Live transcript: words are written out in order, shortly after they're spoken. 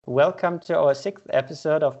Welcome to our 6th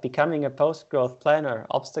episode of Becoming a Post-Growth Planner,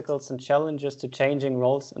 Obstacles and Challenges to Changing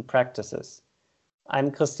Roles and Practices.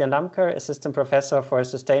 I'm Christian Lamker, Assistant Professor for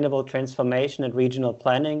Sustainable Transformation and Regional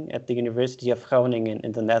Planning at the University of Groningen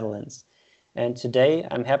in the Netherlands. And today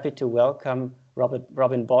I'm happy to welcome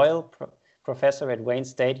Robin Boyle, Professor at Wayne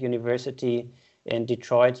State University in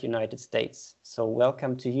Detroit, United States. So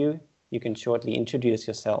welcome to you. You can shortly introduce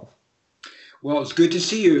yourself. Well, it's good to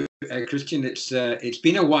see you, Christian. It's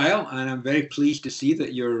been a while, and I'm very pleased to see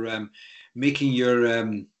that you're making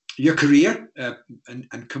your career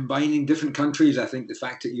and combining different countries. I think the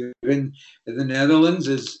fact that you're in the Netherlands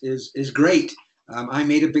is great. I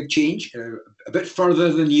made a big change, a bit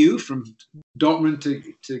further than you, from Dortmund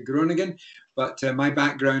to Groningen, but my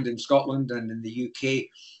background in Scotland and in the UK,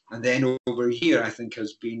 and then over here, I think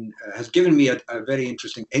has given me a very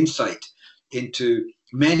interesting insight into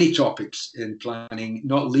many topics in planning,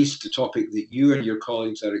 not least the topic that you and your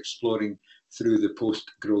colleagues are exploring through the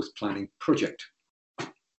Post-Growth Planning project.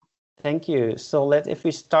 Thank you. So if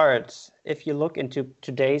we start, if you look into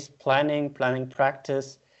today's planning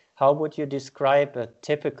practice, how would you describe a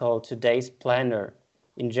typical today's planner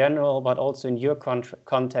in general, but also in your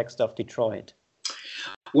context of Detroit?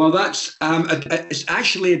 Well, it's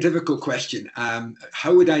actually a difficult question.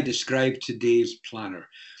 How would I describe today's planner?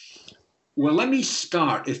 Well, let me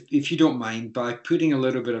start, if you don't mind, by putting a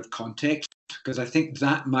little bit of context, because I think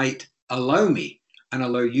that might allow me and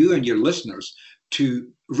allow you and your listeners to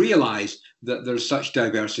realize that there's such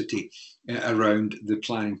diversity around the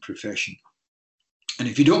planning profession. And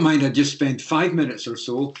if you don't mind, I'd just spend 5 minutes or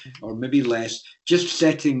so, or maybe less, just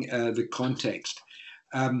setting the context.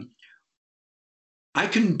 I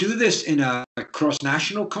can do this in a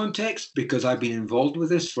cross-national context because I've been involved with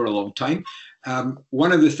this for a long time.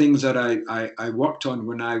 One of the things that I worked on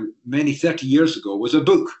many 30 years ago was a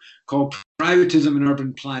book called Privatism and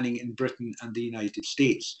Urban Planning in Britain and the United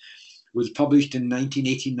States. It was published in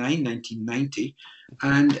 1989, 1990.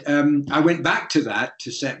 And I went back to that to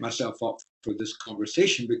set myself up for this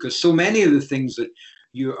conversation because so many of the things that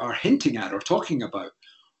you are hinting at or talking about,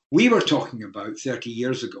 we were talking about 30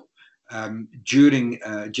 years ago. During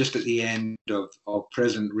just at the end of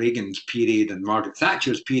President Reagan's period and Margaret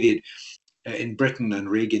Thatcher's period in Britain and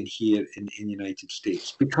Reagan here in the United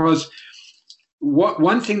States. Because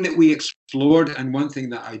one thing that we explored and one thing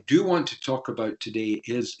that I do want to talk about today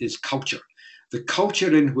is culture. The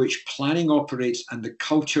culture in which planning operates and the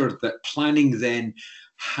culture that planning then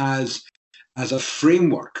has as a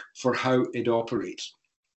framework for how it operates.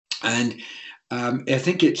 And I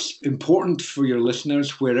think it's important for your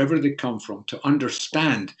listeners, wherever they come from, to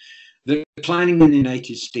understand that planning in the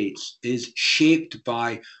United States is shaped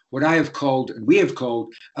by what I have called, and we have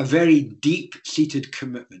called, a very deep-seated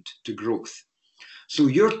commitment to growth. So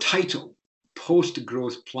your title,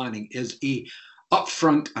 Post-Growth Planning, is a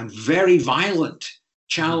upfront and very violent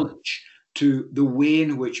challenge to the way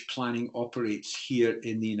in which planning operates here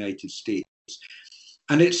in the United States.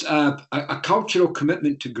 And it's a cultural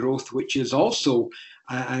commitment to growth, which is also,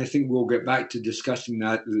 I think we'll get back to discussing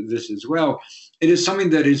this as well, it is something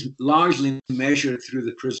that is largely measured through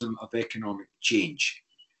the prism of economic change.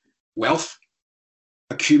 Wealth,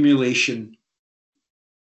 accumulation,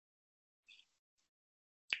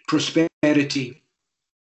 prosperity,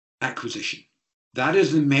 acquisition. That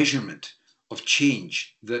is the measurement of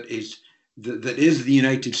change that is the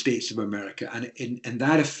United States of America, and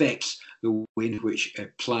that affects the way in which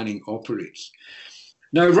planning operates.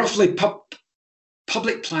 Now, roughly,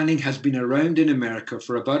 public planning has been around in America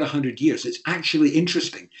for about 100 years. It's actually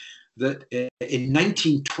interesting that in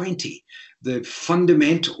 1920, the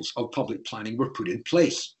fundamentals of public planning were put in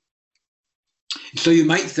place. So you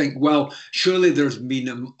might think, well, surely there's been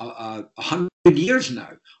 100 years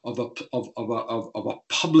now of a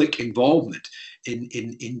public involvement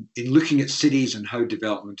in looking at cities and how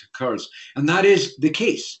development occurs. And that is the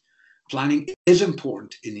case. Planning is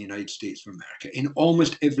important in the United States of America, in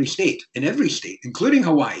almost every state, including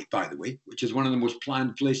Hawaii, by the way, which is one of the most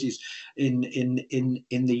planned places in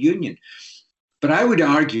the Union. But I would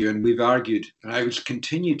argue, and we've argued, and I would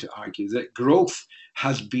continue to argue, that growth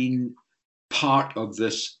has been part of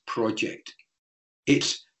this project.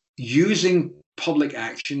 It's using public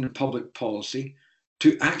action and public policy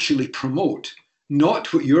to actually promote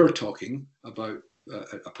not what you're talking about,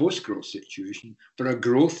 a post-growth situation, but a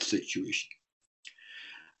growth situation.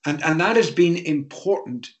 And that has been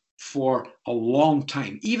important for a long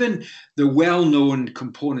time. Even the well-known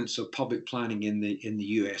components of public planning in the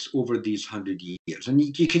U.S. over these 100 years,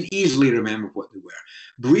 and you can easily remember what they were.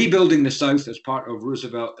 Rebuilding the South as part of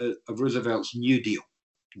Roosevelt's New Deal,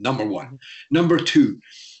 number one. Number two,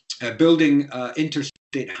 building an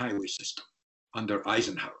interstate highway system under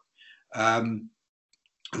Eisenhower,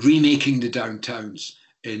 remaking the downtowns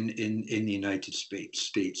in the United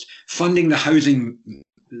States, funding the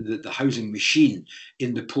housing machine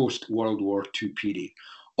in the post-World War II period.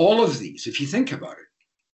 All of these, if you think about it,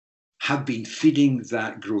 have been feeding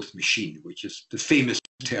that growth machine, which is the famous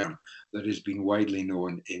term that has been widely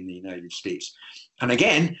known in the United States. And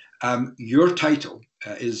again, your title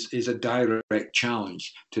is a direct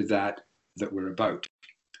challenge to that we're about.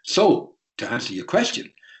 So, to answer your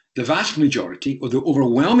question, the vast majority, or the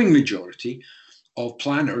overwhelming majority of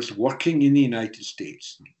planners working in the United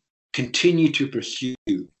States continue to pursue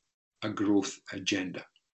a growth agenda.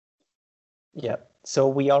 Yeah, so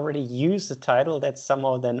we already use the title that's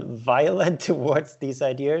somehow then violent towards these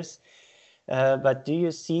ideas. But do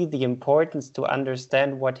you see the importance to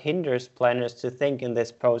understand what hinders planners to think in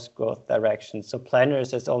this post-growth direction? So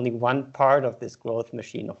planners is only one part of this growth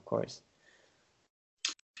machine, of course.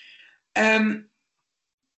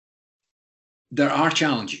 There are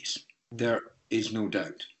challenges. There is no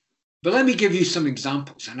doubt. But let me give you some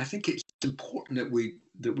examples, and I think it's important that we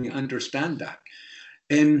understand that.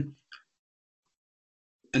 And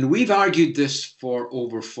we've argued this for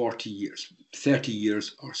over 40 years, 30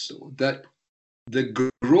 years or so, that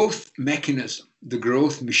the growth mechanism, the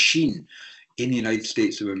growth machine in the United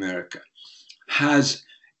States of America has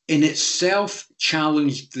in itself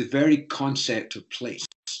challenged the very concept of place,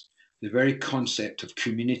 the very concept of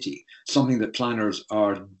community, something that planners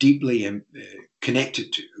are deeply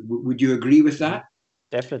connected to. Would you agree with that?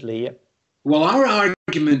 Definitely, yeah. Well, our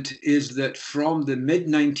argument is that from the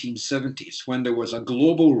mid-1970s, when there was a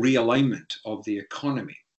global realignment of the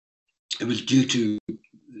economy, it was due to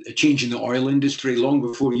a change in the oil industry long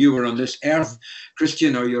before you were on this earth,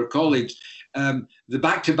 Christian, or your colleagues. The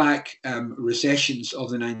back-to-back recessions of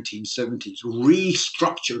the 1970s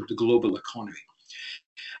restructured the global economy.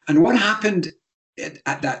 And what happened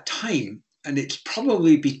at that time, and it's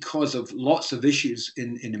probably because of lots of issues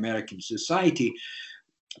in American society,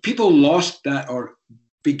 people lost that or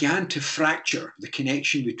began to fracture the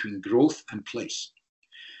connection between growth and place.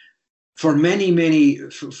 For from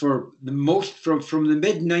the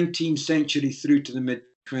mid-19th century through to the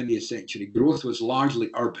mid-20th century, growth was largely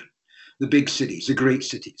urban, the big cities, the great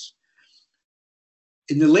cities.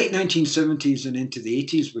 In the late 1970s and into the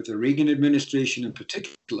 80s, with the Reagan administration in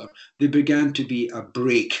particular, there began to be a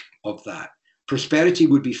break of that. Prosperity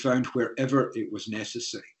would be found wherever it was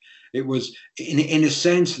necessary. It was, in a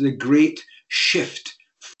sense, the great shift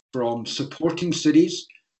from supporting cities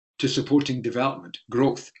to supporting development,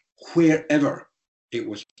 growth, wherever it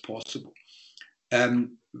was possible.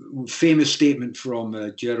 Famous statement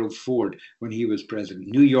from Gerald Ford when he was president: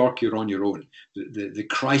 "New York, you're on your own." The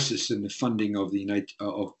crisis in the funding of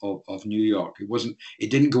of New York. It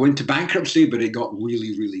didn't go into bankruptcy, but it got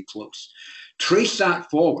really, really close. Trace that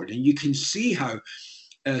forward, and you can see how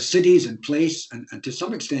cities and place, and to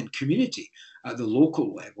some extent community at the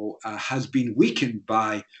local level, has been weakened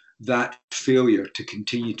by that failure to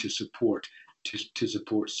continue to support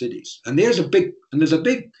cities. And there's a big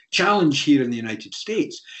challenge here in the United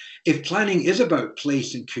States. If planning is about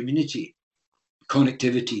place and community,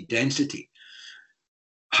 connectivity, density,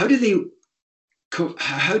 how do they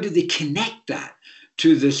connect that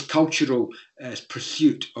to this cultural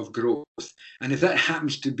pursuit of growth? And if that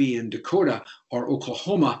happens to be in Dakota or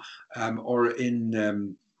Oklahoma or in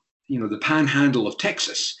the panhandle of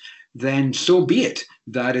Texas, then so be it.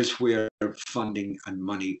 That is where funding and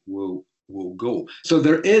money will go. So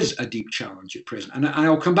there is a deep challenge at present. And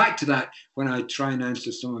I'll come back to that when I try and answer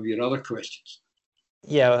some of your other questions.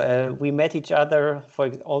 Yeah, we met each other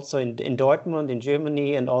also in Dortmund, in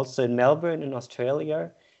Germany, and also in Melbourne, in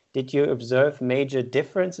Australia. Did you observe major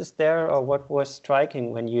differences there, or what was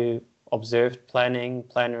striking when you observed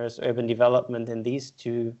planners, urban development in these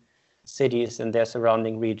two cities and their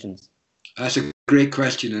surrounding regions? That's a great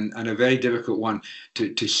question and a very difficult one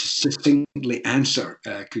to succinctly answer.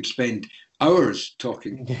 Could spend hours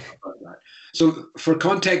talking about that. So for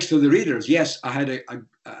context for the readers, yes, I had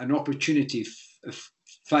an opportunity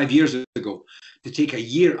 5 years ago to take a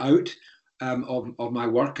year out of my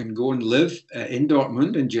work and go and live in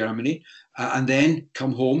Dortmund in Germany, and then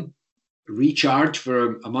come home, recharge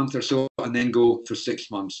for a month or so, and then go for 6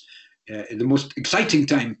 months. The most exciting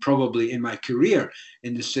time probably in my career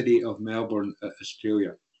in the city of Melbourne,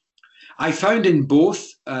 Australia. I found in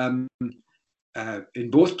both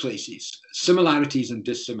places similarities and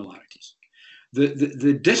dissimilarities.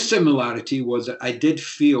 The dissimilarity was that I did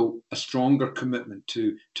feel a stronger commitment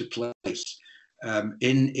to place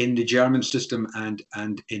in the German system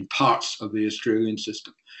and in parts of the Australian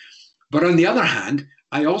system. But on the other hand,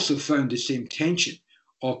 I also found the same tension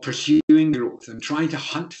of pursuing growth and trying to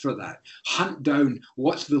hunt for that, hunt down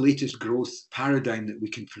what's the latest growth paradigm that we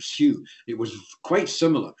can pursue. It was quite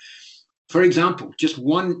similar. For example, just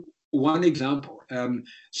one example,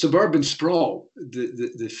 suburban sprawl,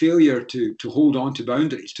 the failure to hold on to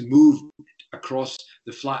boundaries, to move across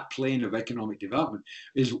the flat plane of economic development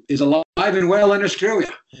is alive and well in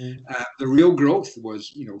Australia. The real growth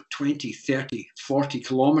was, 20, 30, 40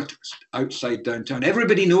 kilometers outside downtown.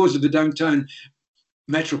 Everybody knows of the downtown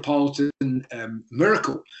metropolitan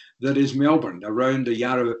miracle that is Melbourne, around the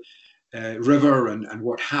Yarra River and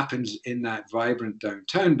what happens in that vibrant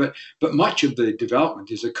downtown. But much of the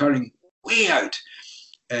development is occurring way out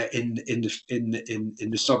in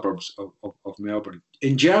the suburbs of Melbourne.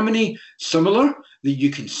 In Germany, similar, that you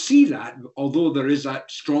can see that, although there is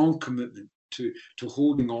that strong commitment to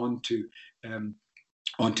holding on to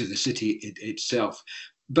onto the city itself.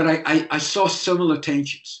 But I saw similar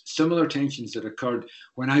tensions that occurred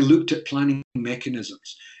when I looked at planning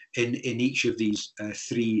mechanisms in each of these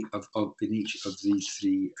three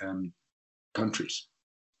countries.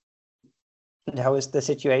 And how is the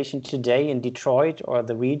situation today in Detroit or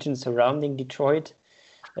the region surrounding Detroit,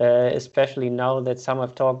 especially now that some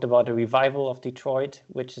have talked about a revival of Detroit,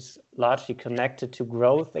 which is largely connected to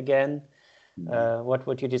growth again? What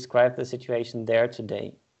would you describe the situation there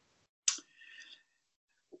today?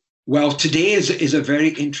 Well, today is a very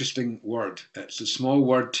interesting word. It's a small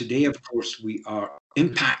word. Today, of course, we are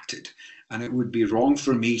impacted, and it would be wrong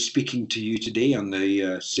for me speaking to you today on the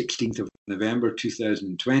 16th of November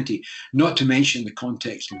 2020, not to mention the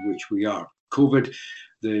context in which we are. COVID,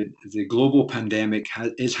 the global pandemic,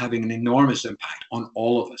 is having an enormous impact on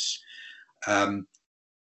all of us.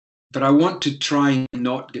 But I want to try and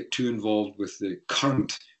not get too involved with the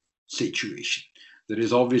current situation that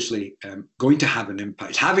is obviously going to have an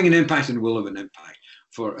impact, having an impact and will have an impact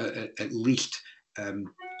for at least 10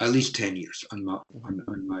 years, on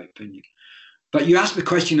my opinion. But you asked the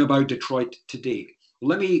question about Detroit today.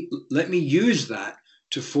 Let me use that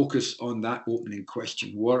to focus on that opening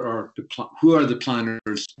question. Who are the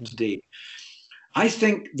planners today? I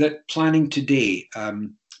think that planning today,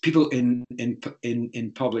 people in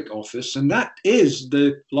public office, and that is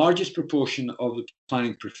the largest proportion of the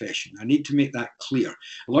planning profession. I need to make that clear.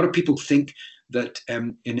 A lot of people think that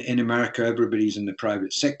in America, everybody's in the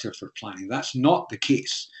private sector for planning. That's not the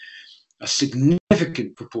case. A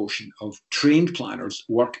significant proportion of trained planners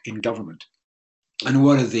work in government. And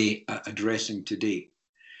what are they addressing today?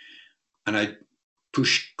 And I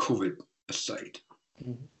push COVID aside.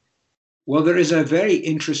 Mm-hmm. Well, there is a very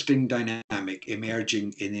interesting dynamic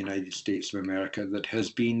emerging in the United States of America that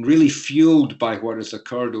has been really fueled by what has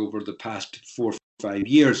occurred over the past 4 or 5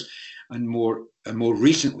 years, and more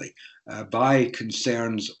recently by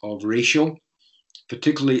concerns of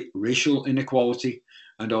particularly racial inequality,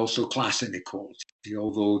 and also class inequality.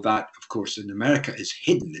 Although that, of course, in America is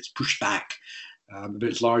hidden, it's pushed back, but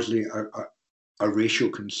it's largely a racial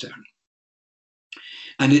concern.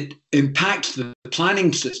 And it impacts the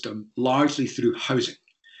planning system largely through housing,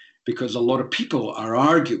 because a lot of people are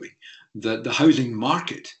arguing that the housing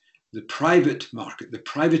market, the private market, the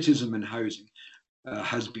privatism in housing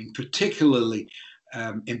has been particularly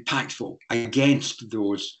impactful against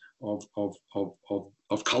those of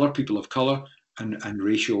color, people of color, and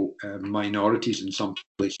racial minorities, in some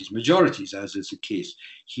places majorities, as is the case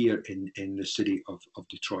here in the city of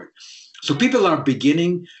Detroit. So people are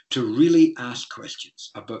beginning to really ask questions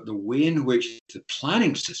about the way in which the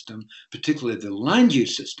planning system, particularly the land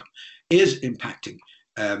use system, is impacting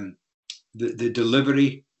the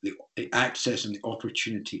delivery, the access and the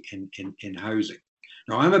opportunity in housing.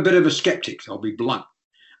 Now, I'm a bit of a skeptic, I'll be blunt.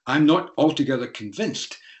 I'm not altogether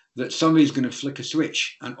convinced that somebody's going to flick a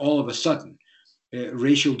switch and all of a sudden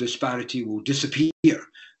racial disparity will disappear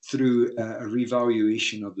through a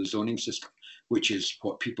revaluation of the zoning system, which is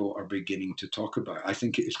what people are beginning to talk about. I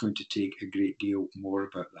think it is going to take a great deal more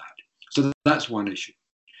about that. So that's one issue.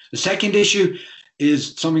 The second issue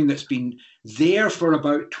is something that's been there for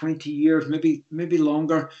about 20 years, maybe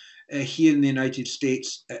longer, here in the United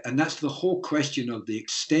States, and that's the whole question of the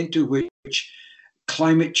extent to which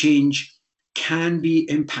climate change can be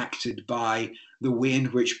impacted by the way in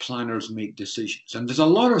which planners make decisions. And there's a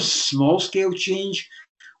lot of small-scale change,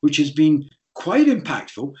 which has been quite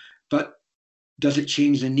impactful, but does it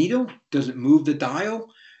change the needle? Does it move the dial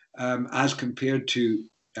as compared to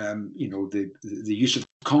the use of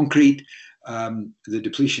concrete, the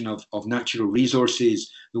depletion of natural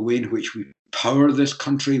resources, the way in which we power this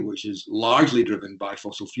country, which is largely driven by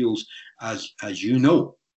fossil fuels, as you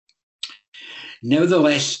know.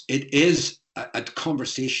 Nevertheless, it is a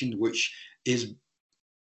conversation which is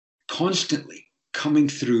constantly coming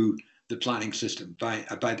through the planning system. By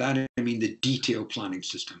that I mean the detailed planning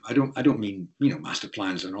system. I don't mean, master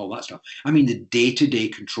plans and all that stuff. I mean the day-to-day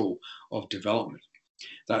control of development.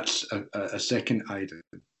 That's a second item.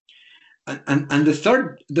 And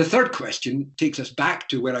the third question takes us back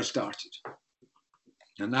to where I started,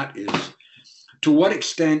 and that is, to what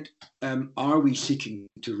extent are we seeking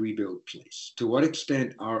to rebuild place? To what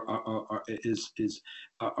extent are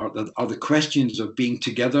the questions of being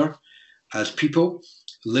together as people,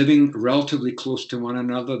 living relatively close to one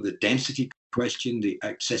another, the density question, the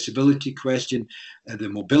accessibility question, the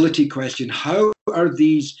mobility question, how are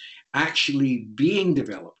these actually being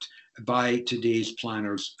developed by today's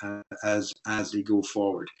planners as they go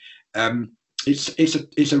forward?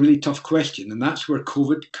 It's a really tough question, and that's where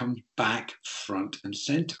COVID comes back front and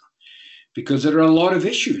center, because there are a lot of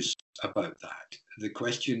issues about that. The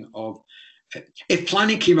question of, if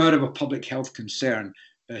planning came out of a public health concern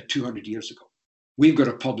 200 years ago, we've got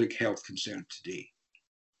a public health concern today.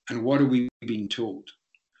 And what are we being told?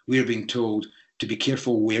 We are being told to be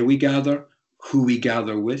careful where we gather, who we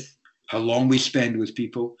gather with, how long we spend with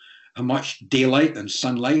people, how much daylight and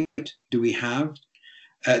sunlight do we have.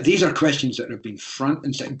 These are questions that have been front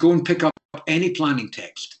and center. Go and pick up any planning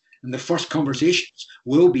text, and the first conversations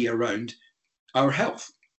will be around our health.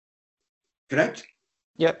 Correct?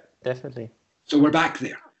 Yep, definitely. So we're back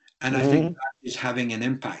there. And I think that is having an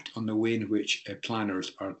impact on the way in which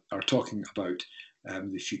planners are talking about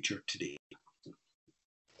the future today.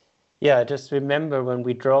 Yeah, I just remember when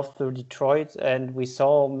we drove through Detroit and we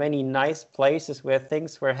saw many nice places where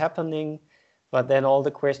things were happening, but then all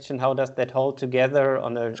the question, how does that hold together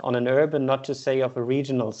on an urban, not to say of a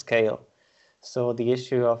regional scale? So the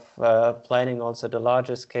issue of planning also the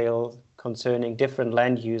larger scale concerning different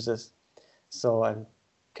land uses. So I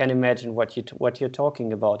can imagine what you're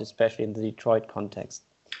talking about, especially in the Detroit context.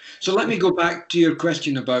 So let me go back to your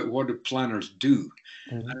question about what do planners do.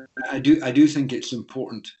 I do think it's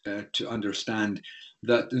important to understand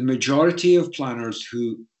that the majority of planners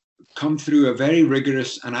who come through a very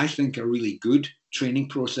rigorous and I think a really good training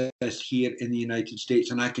process here in the United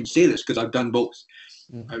States, and I can say this because I've done both.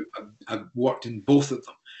 I've worked in both of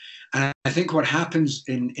them. And I think what happens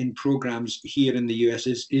in programs here in the US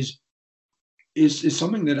is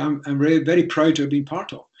something that I'm very, very proud to have been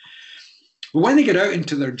part of. But when they get out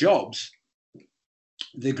into their jobs,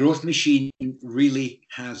 the growth machine really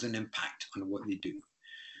has an impact on what they do.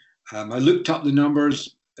 I looked up the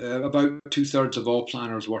numbers. About 2/3 of all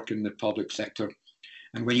planners work in the public sector.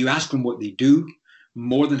 And when you ask them what they do,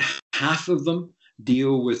 more than half of them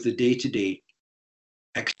deal with the day-to-day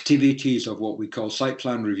activities of what we call site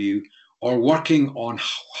plan review, or working on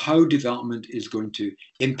how development is going to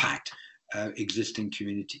impact existing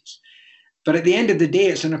communities. But at the end of the day,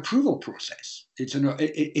 it's an approval process.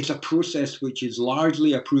 It's a process which is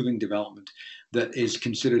largely approving development that is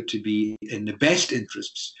considered to be in the best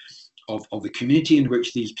interests of the community in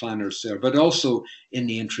which these planners serve, but also in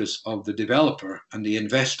the interests of the developer and the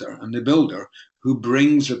investor and the builder who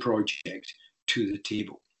brings the project to the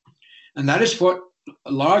table. And that is what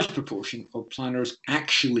a large proportion of planners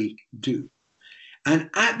actually do. And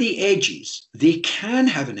at the edges, they can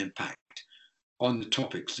have an impact on the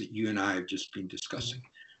topics that you and I have just been discussing.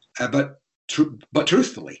 But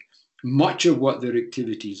truthfully, much of what their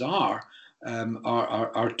activities are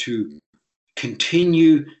to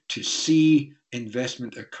continue to see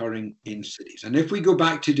investment occurring in cities. And if we go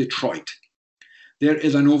back to Detroit, there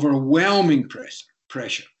is an overwhelming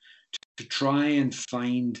pressure to try and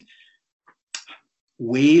find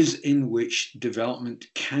ways in which development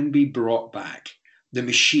can be brought back. The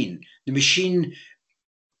machine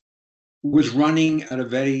was running at a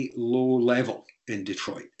very low level in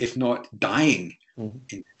Detroit, if not dying in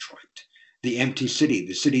Detroit. The empty city,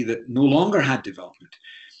 the city that no longer had development.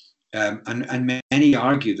 And many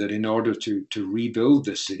argue that in order to rebuild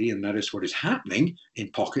this city, and that is what is happening in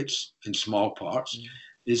pockets, in small parts,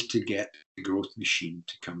 is to get the growth machine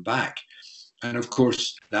to come back. And of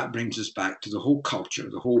course, that brings us back to the whole culture,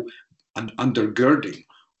 the whole undergirding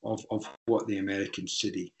of what the American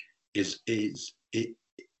city is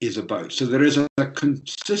about. So there is a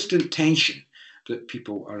consistent tension that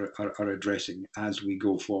people are addressing as we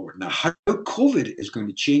go forward. Now, how COVID is going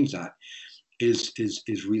to change that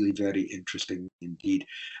is really very interesting indeed.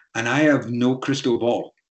 And I have no crystal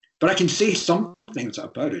ball, but I can say some things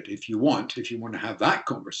about it if you want to have that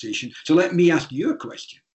conversation. So let me ask you a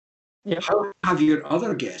question. Yep. How have your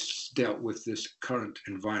other guests dealt with this current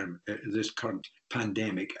environment, this current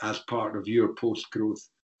pandemic, as part of your post-growth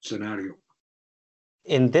scenario?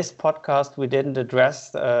 In this podcast, we didn't address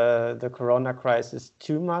the Corona crisis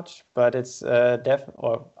too much, but it's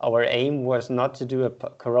our aim was not to do a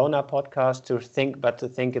Corona podcast but to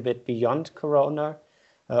think a bit beyond Corona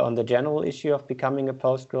on the general issue of becoming a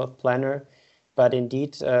post-growth planner. But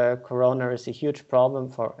indeed, Corona is a huge problem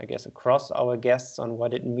for, I guess, across our guests on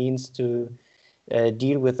what it means to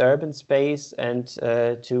deal with urban space and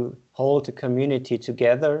to hold a community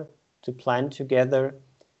together, to plan together,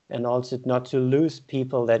 and also not to lose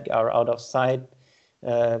people that are out of sight,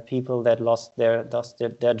 people that lost their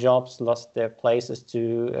jobs, lost their places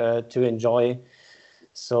to enjoy.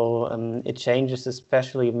 So it changes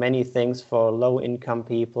especially many things for low-income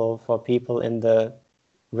people, for people in the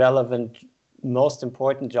relevant, most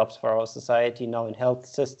important jobs for our society now in health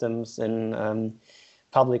systems, in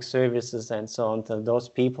public services, and so on. So those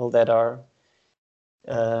people that are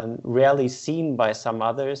rarely seen by some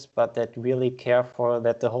others, but that really care for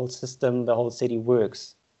that the whole system, the whole city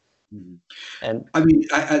works. Mm-hmm. And I mean,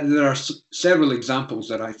 there are several examples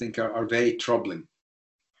that I think are very troubling.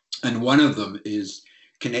 And one of them is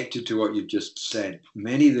connected to what you've just said.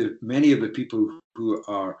 Many of the people who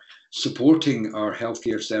are supporting our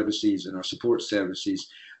healthcare services and our support services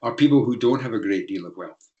are people who don't have a great deal of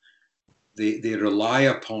wealth. They rely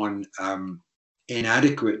upon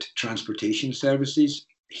inadequate transportation services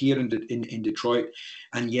here in Detroit,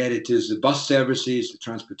 and yet it is the bus services, the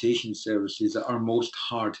transportation services that are most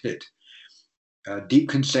hard hit. Deep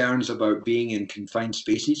concerns about being in confined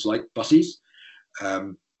spaces like buses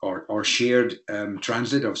or shared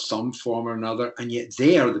transit of some form or another, and yet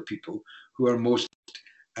they are the people who are most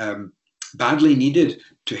badly needed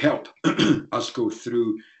to help us go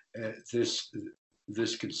through this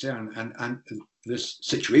concern and this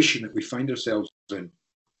situation that we find ourselves in.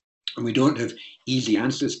 And we don't have easy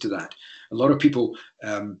answers to that. A lot of people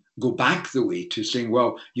go back the way to saying,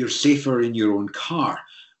 well, you're safer in your own car.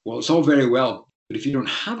 Well, it's all very well, but if you don't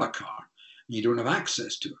have a car, and you don't have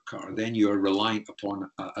access to a car, then you are reliant upon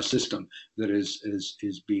a system that is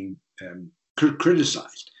being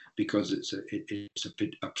criticized because it's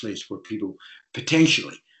a place where people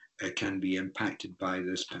potentially can be impacted by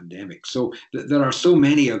this pandemic. So there are so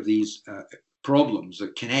many of these problems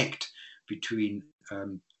that connect between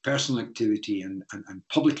personal activity and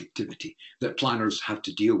public activity that planners have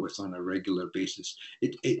to deal with on a regular basis.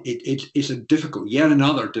 It's a yet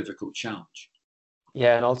another difficult challenge.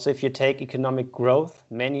 Yeah, and also if you take economic growth,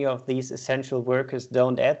 many of these essential workers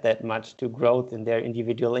don't add that much to growth in their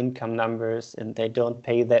individual income numbers, and they don't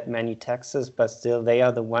pay that many taxes, but still they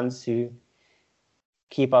are the ones who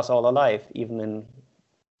keep us all alive, even in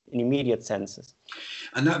immediate senses.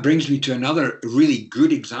 And that brings me to another really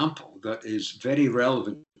good example that is very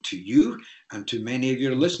relevant to you and to many of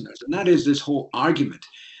your listeners. And that is this whole argument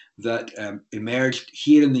that emerged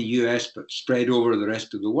here in the US but spread over the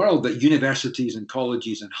rest of the world, that universities and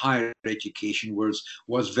colleges and higher education was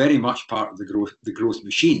very much part of the growth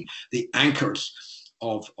machine, the anchors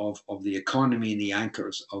of the economy and the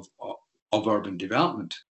anchors of urban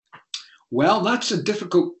development. Well, that's a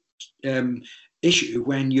difficult issue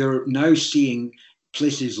when you're now seeing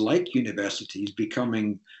places like universities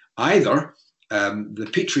becoming either the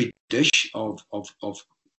petri dish of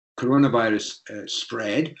coronavirus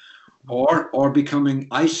spread, or becoming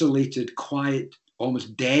isolated, quiet,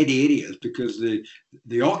 almost dead areas because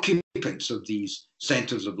the occupants of these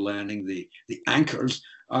centers of learning, the anchors,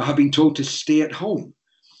 have been told to stay at home.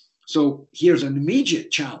 So here's an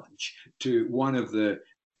immediate challenge to one of the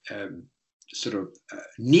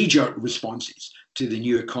knee-jerk responses to the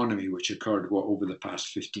new economy, which occurred over the past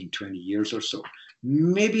 15, 20 years or so.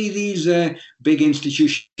 Maybe these big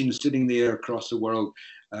institutions sitting there across the world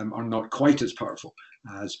are not quite as powerful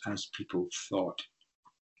as people thought.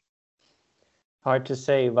 Hard to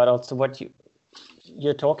say, but also what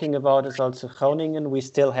you're talking about is also Groningen. We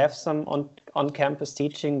still have some on-campus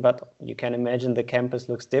teaching, but you can imagine the campus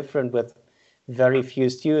looks different with very few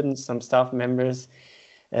students, some staff members,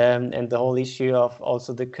 and the whole issue of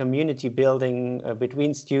also the community building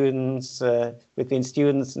between students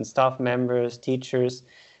and staff members, teachers,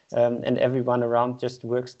 and everyone around just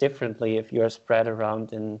works differently if you're spread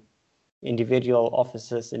around in individual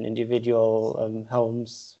offices, in individual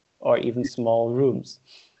homes, or even small rooms.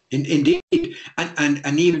 Indeed,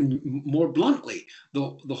 and even more bluntly,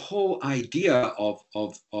 the whole idea of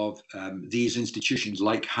these institutions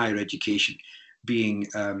like higher education being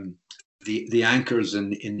the anchors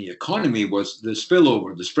in the economy was the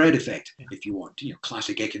spillover, the spread effect, if you want,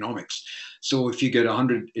 classic economics. So if you get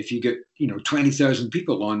 20,000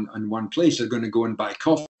 people on one place, they're going to go and buy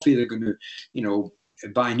coffee. They're going to,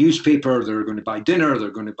 buy a newspaper, they're going to buy dinner, they're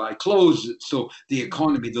going to buy clothes. So the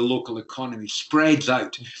economy, the local economy, spreads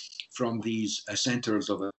out from these centers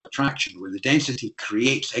of attraction where the density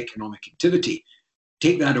creates economic activity.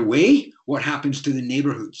 Take that away, what happens to the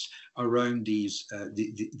neighborhoods around these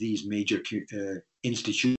major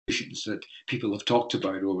institutions that people have talked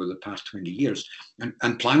about over the past 20 years?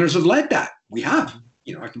 And planners have led that. We have.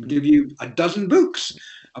 I can give you a dozen books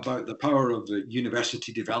about the power of the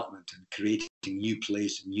university development and creating new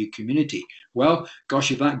place and new community. Well, gosh,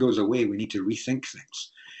 if that goes away, we need to rethink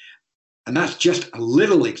things. And that's just a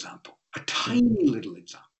little example, a tiny little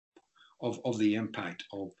example of the impact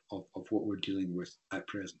of what we're dealing with at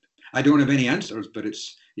present. I don't have any answers, but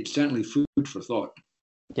it's certainly food for thought.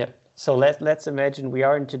 Yeah. So let's imagine we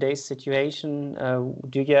are in today's situation.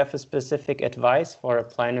 Do you have a specific advice for a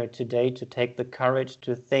planner today to take the courage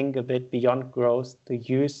to think a bit beyond growth, to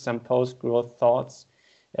use some post-growth thoughts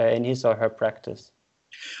in his or her practice?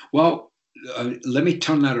 Well, let me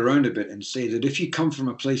turn that around a bit and say that if you come from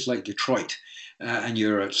a place like Detroit, and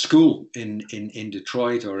you're at school in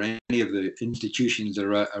Detroit or any of the institutions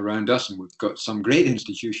around us, and we've got some great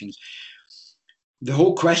institutions, the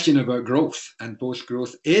whole question about growth and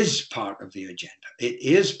post-growth is part of the agenda. It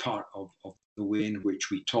is part of the way in which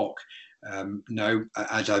we talk. Now,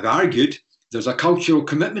 as I've argued, there's a cultural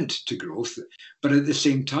commitment to growth, but at the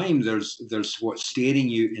same time, there's what's staring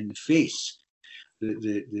you in the face.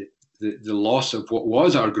 The loss of what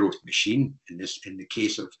was our growth machine, in the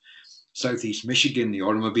case of Southeast Michigan, the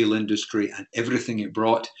automobile industry, and everything it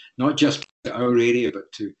brought, not just to our area,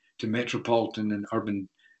 but to metropolitan and urban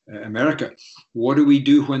America. What do we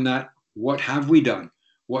do what have we done?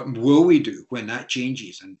 What will we do when that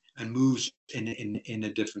changes and moves in a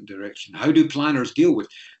different direction? How do planners deal with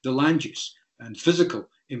the land use and physical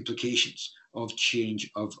implications of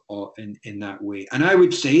change in that way? And I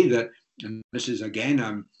would say that, and this is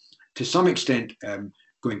again, to some extent,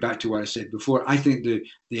 going back to what I said before, I think the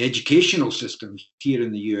educational system here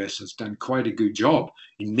in the US has done quite a good job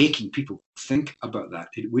in making people think about that.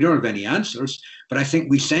 We don't have any answers, but I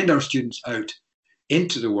think we send our students out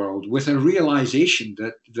into the world with a realization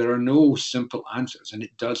that there are no simple answers, and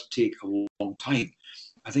it does take a long time.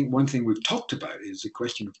 I think one thing we've talked about is the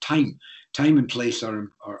question of time. Time and place are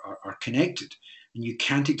connected, and you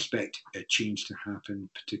can't expect a change to happen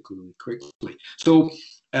particularly quickly. So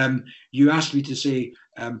you asked me to say,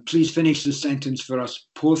 please finish the sentence for us.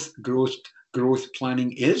 Post-growth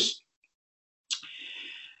planning is?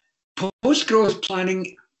 Post-growth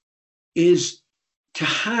planning is to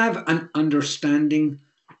have an understanding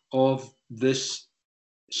of this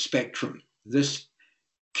spectrum, this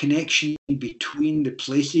connection between the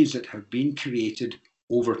places that have been created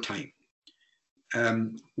over time.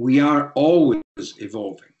 We are always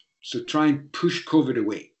evolving, so try and push COVID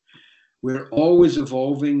away. We're always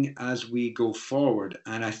evolving as we go forward,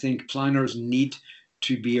 and I think planners need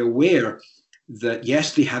to be aware that,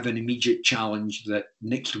 yes, they have an immediate challenge that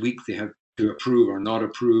next week they have to approve or not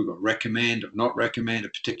approve or recommend or not recommend a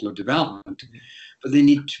particular development, but they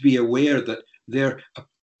need to be aware that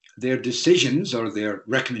their decisions or their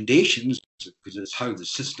recommendations, because it's how the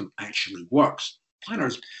system actually works.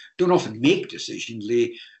 Planners don't often make decisions.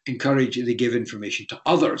 They give information to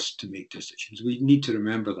others to make decisions. We need to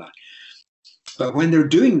remember that. But when they're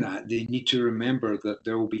doing that, they need to remember that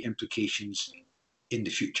there will be implications in the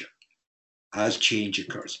future as change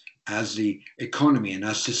occurs, as the economy and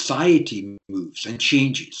as society moves and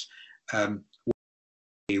changes.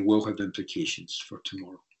 They will have implications for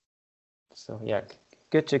tomorrow. So yeah,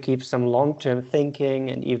 good to keep some long-term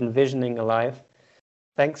thinking and even visioning alive.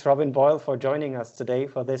 Thanks, Robin Boyle, for joining us today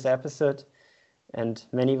for this episode. And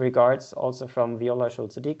many regards also from Viola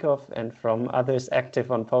Schulze-Dieckhoff and from others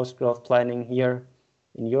active on post-growth planning here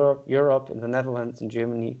in Europe, in the Netherlands, in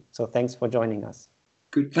Germany. So thanks for joining us.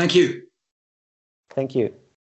 Good. Thank you. Thank you.